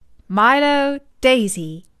Milo,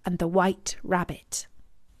 Daisy and the White Rabbit.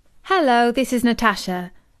 Hello, this is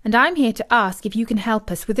Natasha, and I'm here to ask if you can help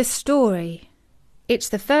us with a story. It's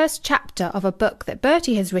the first chapter of a book that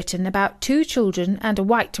Bertie has written about 2 children and a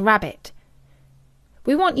white rabbit.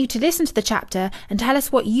 We want you to listen to the chapter and tell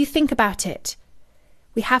us what you think about it.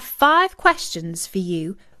 We have 5 questions for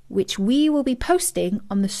you, which we will be posting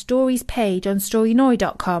on the stories page on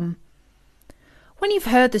Storynory.com. When you've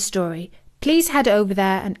heard the story, please head over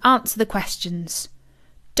there and answer the questions.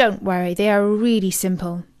 Don't worry, they are really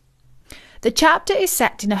simple. The chapter is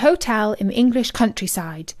set in a hotel in the English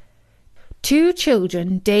countryside. 2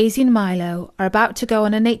 children, Daisy and Milo, are about to go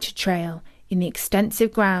on a nature trail in the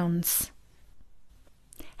extensive grounds.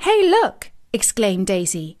 "Hey, look!" exclaimed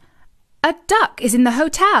Daisy. "A duck is in the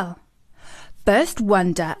hotel." First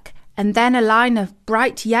one duck, and then a line of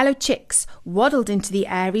bright yellow chicks waddled into the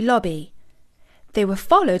airy lobby. They were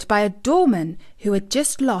followed by a doorman who had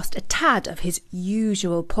just lost a tad of his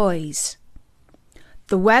usual poise.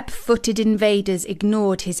 The web-footed invaders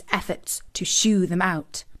ignored his efforts to shoo them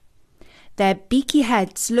out. Their beaky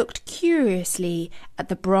heads looked curiously at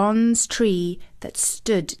the bronze tree that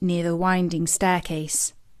stood near the winding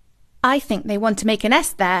staircase. "I think they want to make a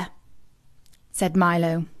nest there," said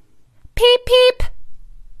Milo. "Peep, peep,"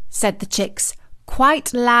 said the chicks,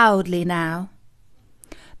 quite loudly now.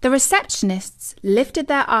 The receptionists lifted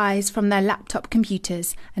their eyes from their laptop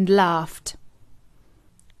computers and laughed.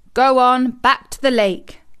 "Go on, back to the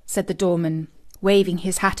lake," said the doorman, waving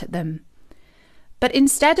his hat at them. But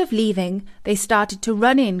instead of leaving, they started to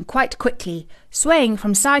run in quite quickly, swaying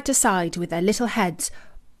from side to side with their little heads,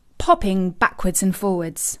 popping backwards and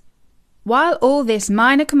forwards. While all this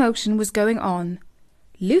minor commotion was going on,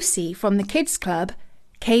 Lucy from the kids' club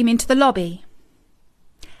came into the lobby.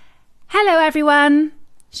 "Hello, everyone,"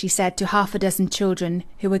 she said to half a dozen children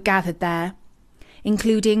who were gathered there,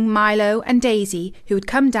 including Milo and Daisy, who had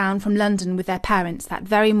come down from London with their parents that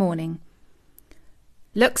very morning.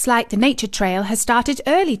 "Looks like the nature trail has started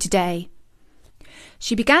early today."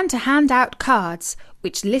 She began to hand out cards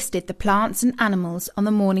which listed the plants and animals on the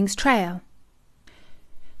morning's trail.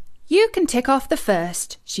 "You can tick off the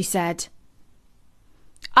first," she said.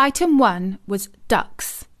 Item 1 was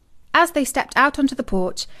ducks. As they stepped out onto the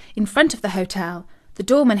porch in front of the hotel, the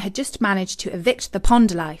doorman had just managed to evict the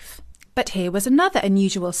pond life. But here was another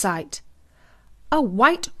unusual sight. A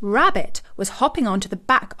white rabbit was hopping onto the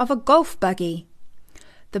back of a golf buggy.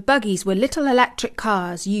 The buggies were little electric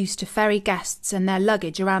cars used to ferry guests and their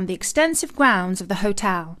luggage around the extensive grounds of the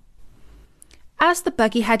hotel. As the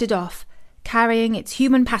buggy headed off, carrying its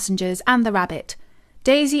human passengers and the rabbit,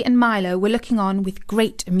 Daisy and Milo were looking on with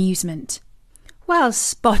great amusement. "Well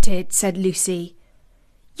spotted," said Lucy.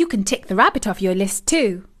 "You can tick the rabbit off your list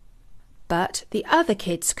too." But the other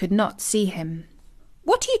kids could not see him.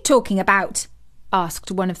 "What are you talking about?" asked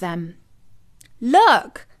one of them.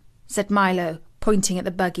 "Look," said Milo, pointing at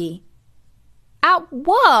the buggy. "At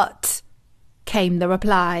what?" came the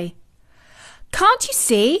reply. "Can't you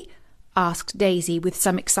see?" asked Daisy with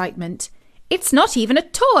some excitement. "It's not even a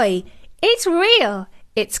toy. It's real.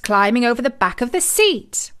 It's climbing over the back of the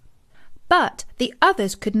seat." But the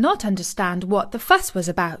others could not understand what the fuss was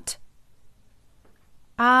about.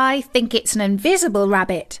 "I think it's an invisible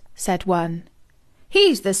rabbit," said one.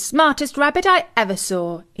 "He's the smartest rabbit I ever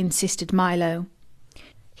saw," insisted Milo.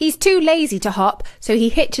 "He's too lazy to hop, so he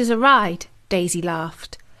hitches a ride," Daisy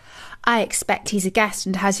laughed. "I expect he's a guest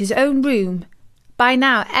and has his own room." By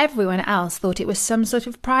now everyone else thought it was some sort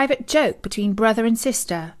of private joke between brother and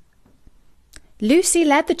sister. Lucy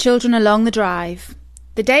led the children along the drive.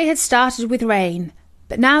 The day had started with rain,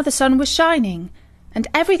 but now the sun was shining, and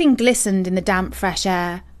everything glistened in the damp fresh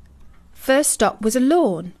air. First stop was a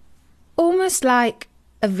lawn, almost like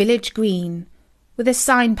a village green, with a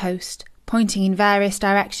signpost pointing in various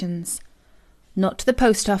directions, not to the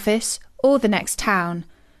post office or the next town,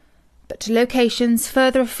 but to locations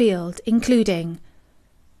further afield, including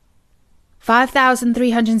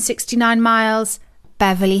 5,369 miles,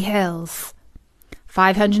 Beverly Hills,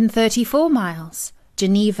 534 miles,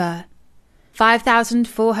 Geneva,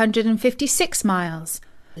 5,456 miles,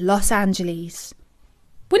 Los Angeles.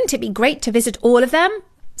 "Wouldn't it be great to visit all of them?"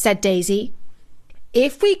 said Daisy.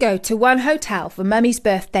 "If we go to one hotel for Mummy's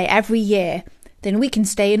birthday every year, then we can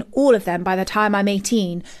stay in all of them by the time I'm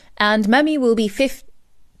 18, and Mummy will be 50.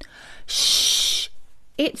 "Shh!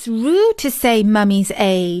 It's rude to say Mummy's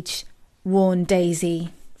age," warned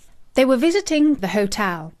Daisy. They were visiting the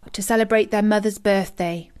hotel to celebrate their mother's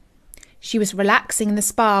birthday. She was relaxing in the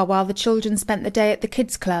spa while the children spent the day at the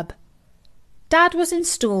kids' club. Dad was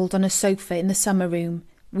installed on a sofa in the summer room,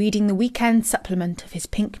 reading the weekend supplement of his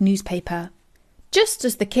pink newspaper. Just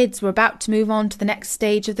as the kids were about to move on to the next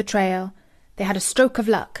stage of the trail, they had a stroke of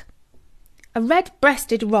luck. A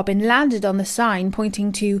red-breasted robin landed on the sign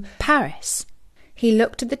pointing to Paris. He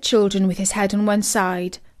looked at the children with his head on one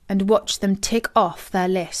side and watched them tick off their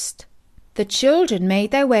list. The children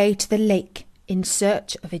made their way to the lake in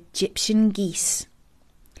search of Egyptian geese.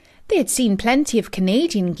 They had seen plenty of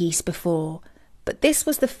Canadian geese before, but this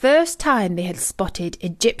was the first time they had spotted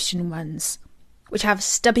Egyptian ones, which have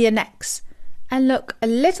stubbier necks and look a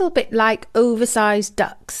little bit like oversized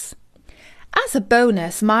ducks. As a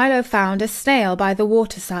bonus, Milo found a snail by the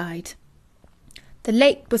waterside. The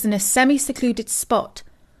lake was in a semi-secluded spot,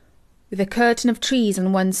 with a curtain of trees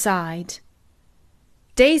on one side.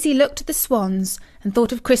 Daisy looked at the swans and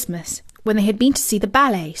thought of Christmas, when they had been to see the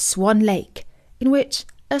ballet Swan Lake, in which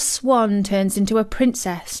a swan turns into a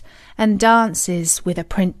princess and dances with a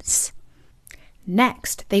prince.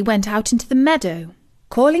 Next, they went out into the meadow.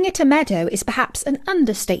 Calling it a meadow is perhaps an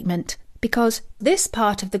understatement, because this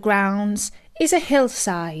part of the grounds is a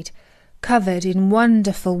hillside covered in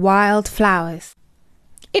wonderful wild flowers.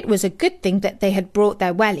 It was a good thing that they had brought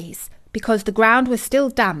their wellies, because the ground was still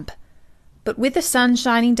damp, but with the sun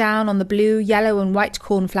shining down on the blue, yellow and white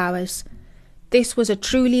cornflowers, this was a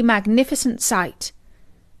truly magnificent sight.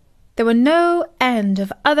 There were no end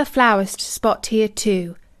of other flowers to spot here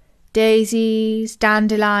too, daisies,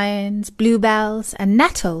 dandelions, bluebells and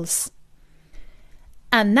nettles.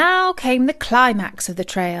 And now came the climax of the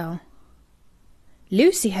trail.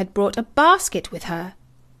 Lucy had brought a basket with her.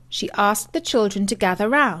 She asked the children to gather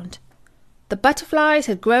round. The butterflies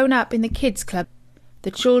had grown up in the kids' club.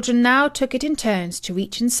 The children now took it in turns to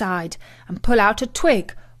reach inside and pull out a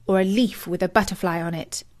twig or a leaf with a butterfly on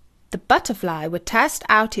it. The butterfly would test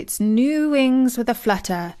out its new wings with a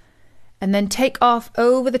flutter and then take off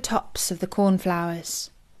over the tops of the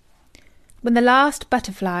cornflowers. When the last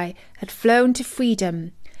butterfly had flown to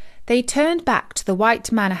freedom, they turned back to the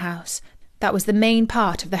white manor house that was the main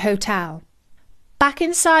part of the hotel. Back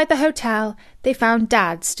inside the hotel, they found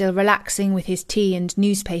Dad still relaxing with his tea and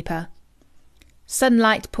newspaper.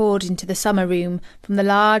 Sunlight poured into the summer room from the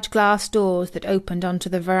large glass doors that opened onto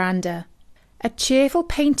the veranda. A cheerful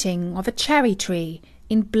painting of a cherry tree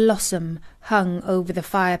in blossom hung over the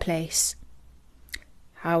fireplace.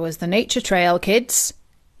 "How was the nature trail, kids?"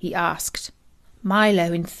 he asked.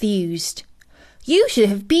 Milo enthused. "You should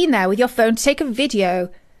have been there with your phone to take a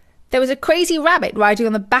video. There was a crazy rabbit riding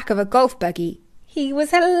on the back of a golf buggy. He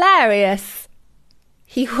was hilarious."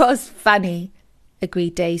 "He was funny,"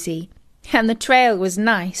 agreed Daisy, "and the trail was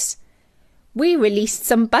nice. We released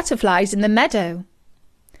some butterflies in the meadow."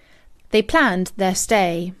 They planned their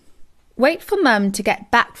stay. Wait for Mum to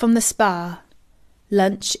get back from the spa.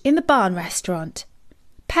 Lunch in the barn restaurant.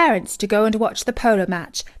 Parents to go and watch the polo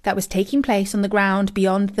match that was taking place on the ground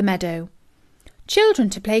beyond the meadow. Children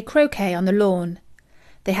to play croquet on the lawn.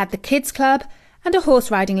 They had the kids' club and a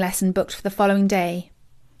horse riding lesson booked for the following day.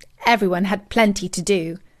 Everyone had plenty to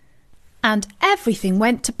do. And everything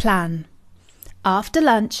went to plan. After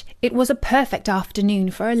lunch, it was a perfect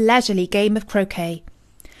afternoon for a leisurely game of croquet.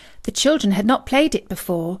 The children had not played it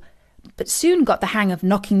before, but soon got the hang of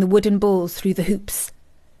knocking the wooden balls through the hoops.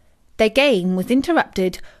 Their game was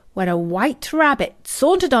interrupted when a white rabbit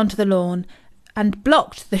sauntered onto the lawn and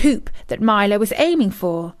blocked the hoop that Milo was aiming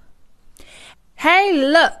for. "Hey,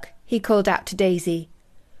 look!" he called out to Daisy.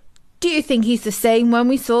 "Do you think he's the same one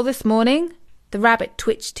we saw this morning?" The rabbit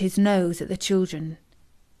twitched his nose at the children.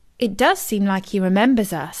 "It does seem like he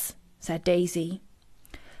remembers us," said Daisy.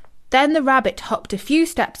 Then the rabbit hopped a few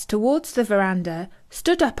steps towards the veranda,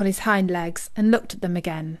 stood up on his hind legs and looked at them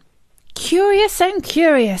again. "Curious and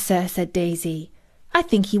curiouser," said Daisy. "I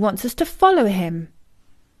think he wants us to follow him."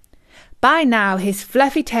 By now his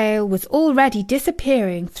fluffy tail was already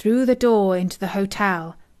disappearing through the door into the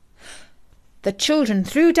hotel. The children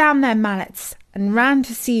threw down their mallets and ran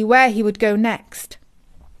to see where he would go next.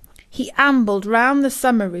 He ambled round the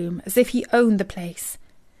summer room as if he owned the place,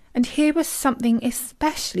 and here was something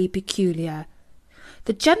especially peculiar.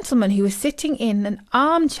 The gentleman who was sitting in an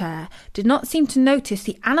armchair did not seem to notice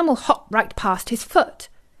the animal hop right past his foot.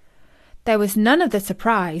 There was none of the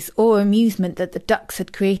surprise or amusement that the ducks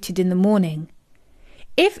had created in the morning.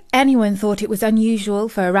 If anyone thought it was unusual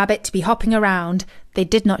for a rabbit to be hopping around, they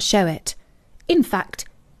did not show it. In fact,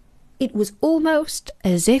 it was almost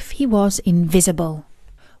as if he was invisible.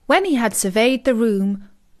 When he had surveyed the room,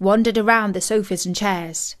 wandered around the sofas and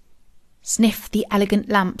chairs, sniffed the elegant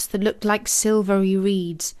lamps that looked like silvery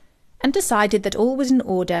reeds, and decided that all was in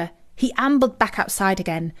order, he ambled back outside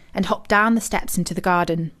again and hopped down the steps into the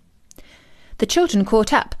garden. The children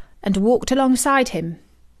caught up and walked alongside him.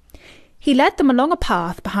 He led them along a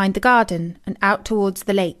path behind the garden and out towards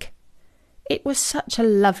the lake. It was such a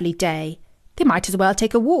lovely day. They might as well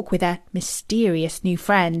take a walk with their mysterious new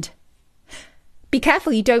friend. "Be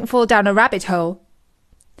careful you don't fall down a rabbit hole,"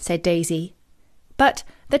 said Daisy. But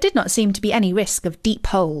there did not seem to be any risk of deep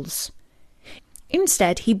holes.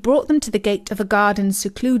 Instead, he brought them to the gate of a garden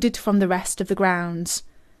secluded from the rest of the grounds.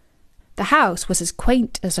 The house was as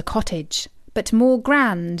quaint as a cottage, but more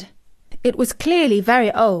grand. It was clearly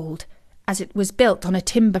very old, as it was built on a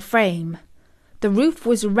timber frame. The roof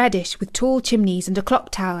was reddish with tall chimneys and a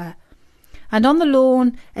clock tower, and on the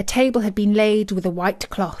lawn a table had been laid with a white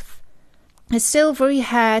cloth. A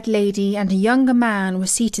silvery-haired lady and a younger man were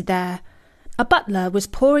seated there. A butler was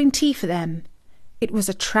pouring tea for them. It was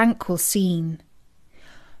a tranquil scene.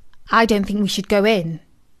 "I don't think we should go in,"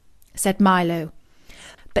 said Milo.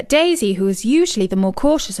 But Daisy, who was usually the more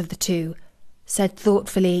cautious of the two, said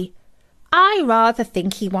thoughtfully, "I rather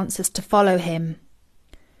think he wants us to follow him."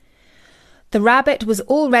 The rabbit was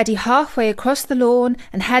already halfway across the lawn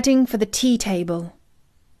and heading for the tea table.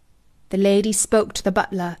 The lady spoke to the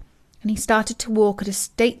butler, and he started to walk at a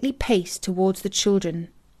stately pace towards the children.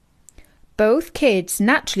 Both kids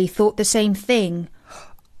naturally thought the same thing.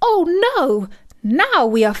 "Oh no! Now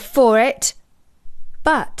we are for it!"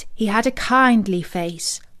 But he had a kindly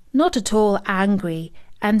face, not at all angry,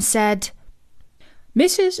 and said,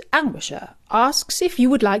 "Mrs. Anwisher asks if you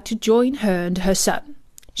would like to join her and her son.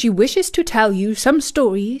 She wishes to tell you some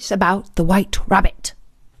stories about the White Rabbit."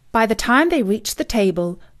 By the time they reached the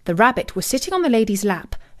table, the rabbit was sitting on the lady's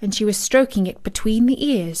lap, and she was stroking it between the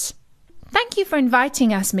ears. "Thank you for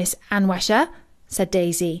inviting us, Miss Anwisher," said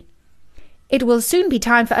Daisy. "It will soon be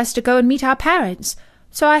time for us to go and meet our parents,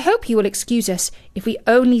 so I hope you will excuse us if we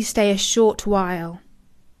only stay a short while."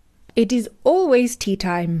 "It is always tea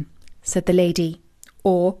time," said the lady.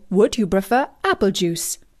 "Or would you prefer apple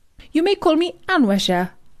juice? You may call me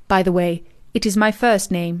Anwisher. By the way, it is my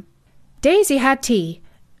first name." Daisy had tea,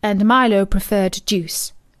 and Milo preferred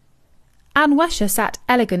juice. Anwisher sat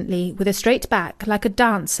elegantly with a straight back like a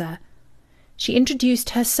dancer. She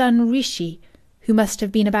introduced her son Rishi, who must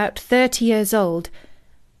have been about 30 years old,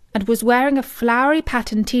 and was wearing a flowery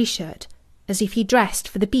patterned T-shirt, as if he dressed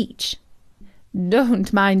for the beach.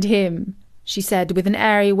 "Don't mind him," she said with an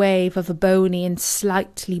airy wave of a bony and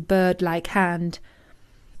slightly bird-like hand.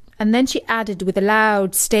 And then she added with a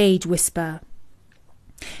loud stage whisper,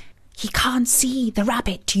 "He can't see the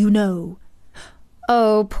rabbit, you know."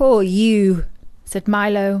 "Oh, poor you," said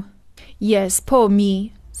Milo. "Yes, poor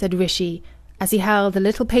me," said Rishi, as he held a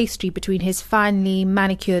little pastry between his finely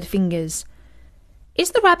manicured fingers.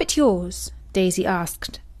 "Is the rabbit yours?" Daisy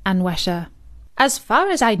asked Anwisher. "As far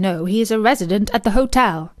as I know, he is a resident at the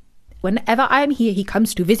hotel. Whenever I am here he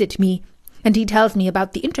comes to visit me, and he tells me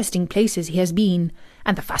about the interesting places he has been,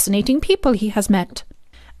 and the fascinating people he has met."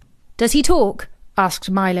 "Does he talk?" asked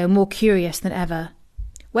Milo, more curious than ever.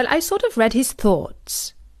 "Well, I sort of read his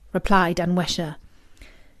thoughts," replied Anwisher.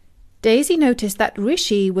 Daisy noticed that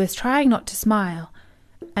Rishi was trying not to smile,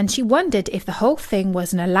 and she wondered if the whole thing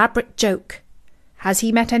was an elaborate joke. "Has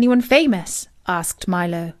he met anyone famous?" asked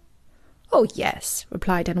Milo. "Oh, yes,"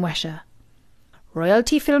 replied Anwisher.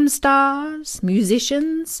 "Royalty film stars,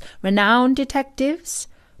 musicians, renowned detectives.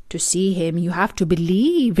 To see him, you have to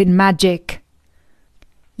believe in magic."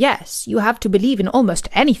 "Yes, you have to believe in almost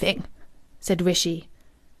anything," said Rishi.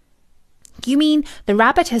 "You mean the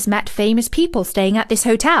rabbit has met famous people staying at this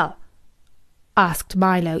hotel?" asked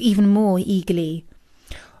Milo even more eagerly.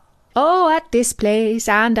 "Oh, at this place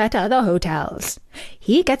and at other hotels.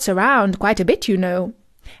 He gets around quite a bit, you know.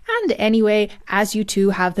 And anyway, as you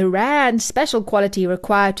two have the rare and special quality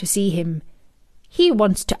required to see him, he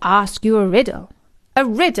wants to ask you a riddle." "A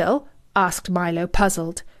riddle?" asked Milo,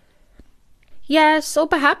 puzzled. "Yes, or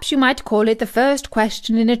perhaps you might call it the first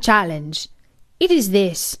question in a challenge. It is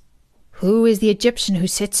this: who is the Egyptian who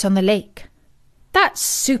sits on the lake?" "That's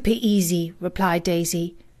super easy," replied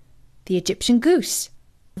Daisy. "The Egyptian goose.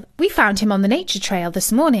 We found him on the nature trail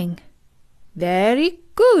this morning." "Very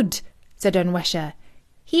good," said Anwisher.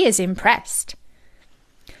 "He is impressed."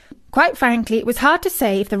 Quite frankly, it was hard to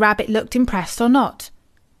say if the rabbit looked impressed or not.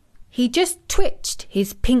 He just twitched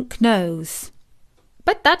his pink nose.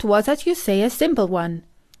 "But that was, as you say, a simple one.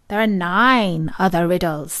 There are 9 other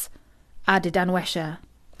riddles," added Anwisher.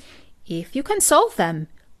 "If you can solve them,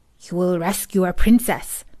 you will rescue a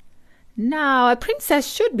princess. Now, a princess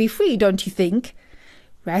should be free, don't you think?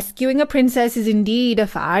 Rescuing a princess is indeed a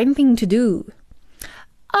fine thing to do.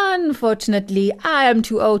 Unfortunately, I am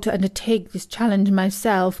too old to undertake this challenge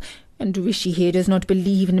myself, and Rishi here does not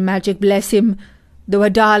believe in magic, bless him, though a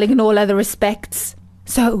darling in all other respects.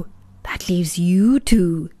 So, that leaves you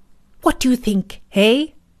two. What do you think,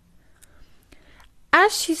 hey?"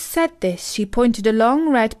 As she said this, she pointed a long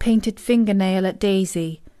red painted fingernail at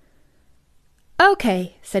Daisy.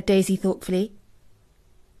 "OK," said Daisy thoughtfully.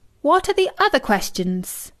 "What are the other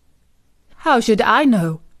questions?" "How should I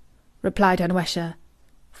know?" replied Anwesha.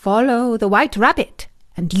 "Follow the white rabbit,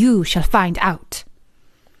 and you shall find out."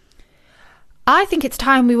 "I think it's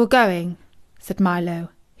time we were going," said Milo,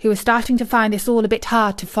 who was starting to find this all a bit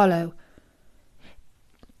hard to follow.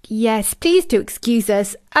 "Yes, please do excuse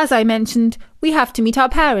us. As I mentioned, we have to meet our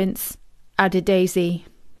parents," added Daisy.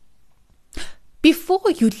 "Before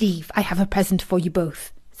you leave, I have a present for you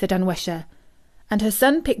both," said Anwesha, and her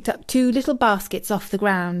son picked up 2 little baskets off the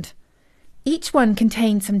ground. Each one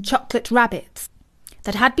contained some chocolate rabbits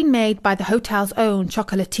that had been made by the hotel's own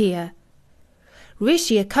chocolatier.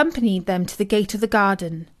 Rishi accompanied them to the gate of the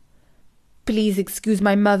garden. "Please excuse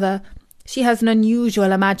my mother. She has an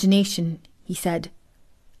unusual imagination," he said.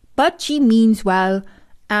 "But she means well,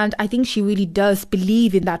 and I think she really does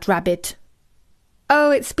believe in that rabbit."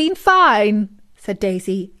 "Oh, it's been fine," said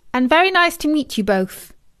Daisy, "and very nice to meet you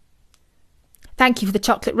both." "Thank you for the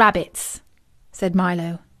chocolate rabbits," said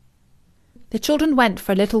Milo. The children went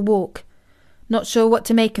for a little walk, not sure what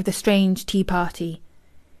to make of the strange tea party.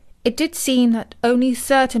 It did seem that only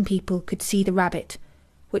certain people could see the rabbit,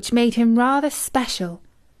 which made him rather special.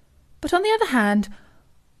 But on the other hand,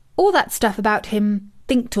 all that stuff about him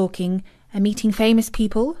think-talking and meeting famous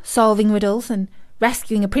people, solving riddles and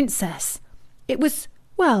rescuing a princess, it was,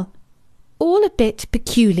 well, all a bit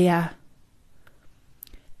peculiar.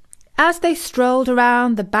 As they strolled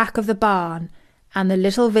around the back of the barn and the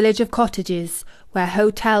little village of cottages where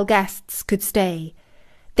hotel guests could stay,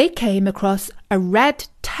 they came across a red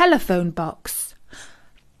telephone box.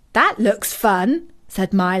 "That looks fun,"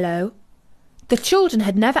 said Milo. The children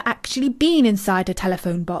had never actually been inside a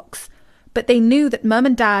telephone box, but they knew that Mum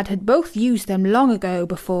and Dad had both used them long ago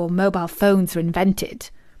before mobile phones were invented.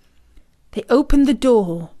 They opened the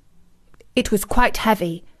door. It was quite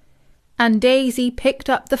heavy, and Daisy picked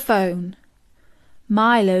up the phone.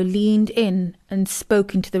 Milo leaned in and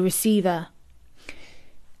spoke into the receiver.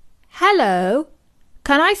 "Hello,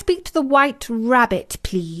 can I speak to the White Rabbit,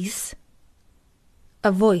 please?"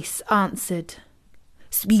 A voice answered.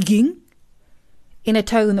 "Speaking," in a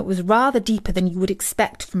tone that was rather deeper than you would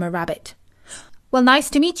expect from a rabbit. "Well, nice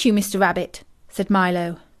to meet you, Mr. Rabbit," said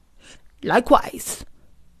Milo. "Likewise."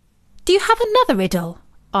 "Do you have another riddle?"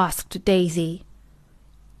 asked Daisy.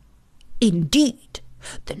 "Indeed.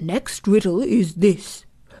 The next riddle is this.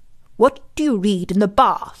 What do you read in the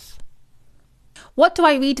bath?" "What do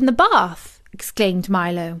I read in the bath?" exclaimed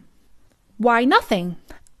Milo. "Why, nothing.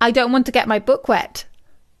 I don't want to get my book wet."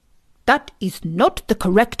 "That is not the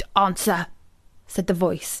correct answer," said the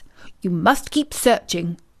voice. "You must keep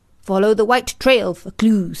searching. Follow the white trail for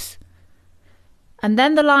clues." And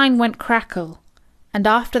then the line went crackle, and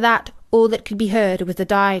after that all that could be heard was the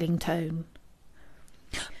dialing tone.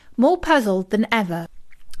 More puzzled than ever,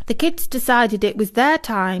 the kids decided it was their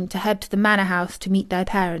time to head to the manor house to meet their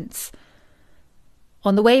parents.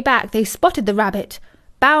 On the way back they spotted the rabbit,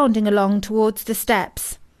 bounding along towards the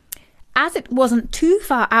steps. As it wasn't too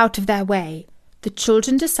far out of their way, the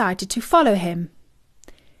children decided to follow him.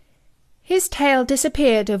 His tail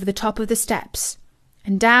disappeared over the top of the steps,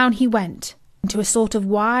 and down he went, into a sort of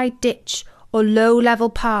wide ditch or low-level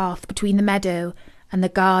path between the meadow and the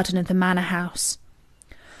garden of the manor house.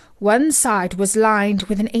 One side was lined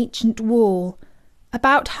with an ancient wall.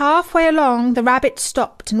 About halfway along the rabbit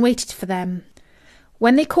stopped and waited for them.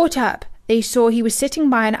 When they caught up, they saw he was sitting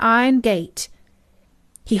by an iron gate.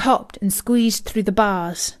 He hopped and squeezed through the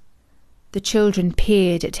bars. The children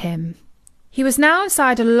peered at him. He was now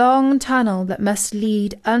inside a long tunnel that must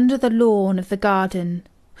lead under the lawn of the garden.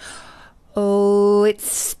 "Oh,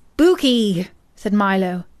 it's spooky," said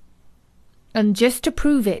Milo. And just to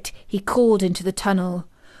prove it, he called into the tunnel,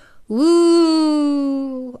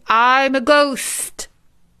 "Woo! I'm a ghost!"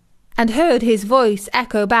 and heard his voice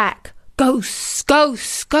echo back, "Ghost,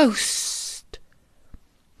 ghost, ghost!"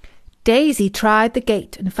 Daisy tried the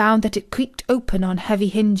gate and found that it creaked open on heavy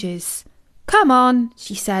hinges. "Come on,"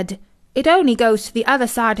 she said. "It only goes to the other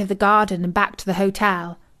side of the garden and back to the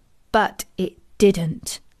hotel." But it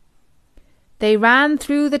didn't. They ran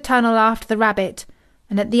through the tunnel after the rabbit,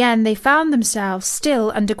 and at the end they found themselves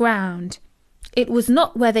still underground. It was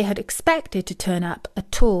not where they had expected to turn up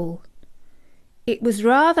at all. It was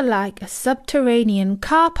rather like a subterranean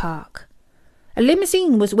car park. A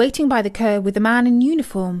limousine was waiting by the curb with a man in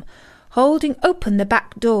uniform, holding open the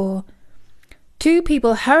back door. Two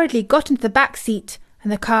people hurriedly got into the back seat,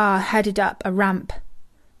 and the car headed up a ramp.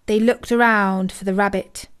 They looked around for the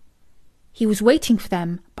rabbit. He was waiting for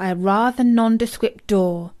them by a rather nondescript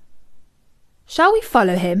door. "Shall we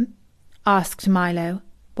follow him?" asked Milo.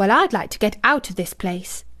 "Well, I'd like to get out of this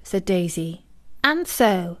place," said Daisy. And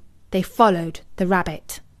so they followed the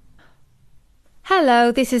rabbit.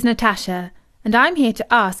 Hello, this is Natasha, and I'm here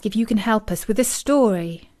to ask if you can help us with a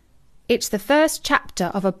story. It's the first chapter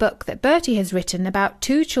of a book that Bertie has written about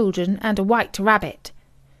 2 children and a white rabbit.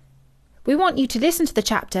 We want you to listen to the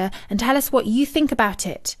chapter and tell us what you think about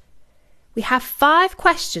it. We have 5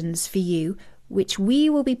 questions for you, which we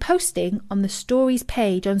will be posting on the stories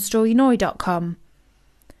page on Storynory.com.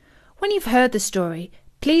 When you've heard the story,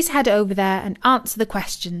 please head over there and answer the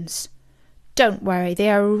questions. Don't worry, they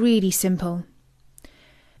are really simple.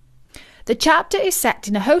 The chapter is set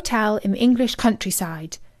in a hotel in the English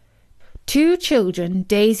countryside. 2 children,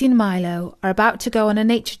 Daisy and Milo, are about to go on a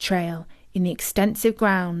nature trail in the extensive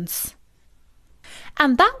grounds.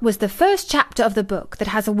 And that was the first chapter of the book that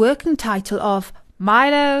has a working title of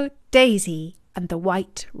Milo, Daisy and the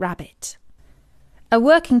White Rabbit. A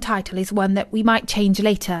working title is one that we might change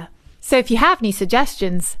later, so if you have any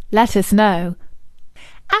suggestions, let us know.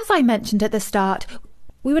 As I mentioned at the start,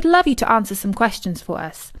 we would love you to answer some questions for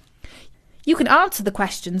us. You can answer the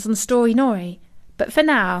questions on Storynory, but for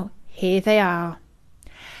now, here they are.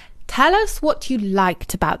 Tell us what you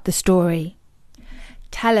liked about the story.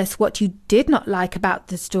 Tell us what you did not like about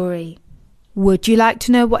the story. Would you like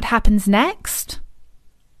to know what happens next?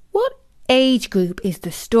 What age group is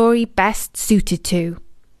the story best suited to?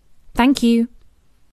 Thank you.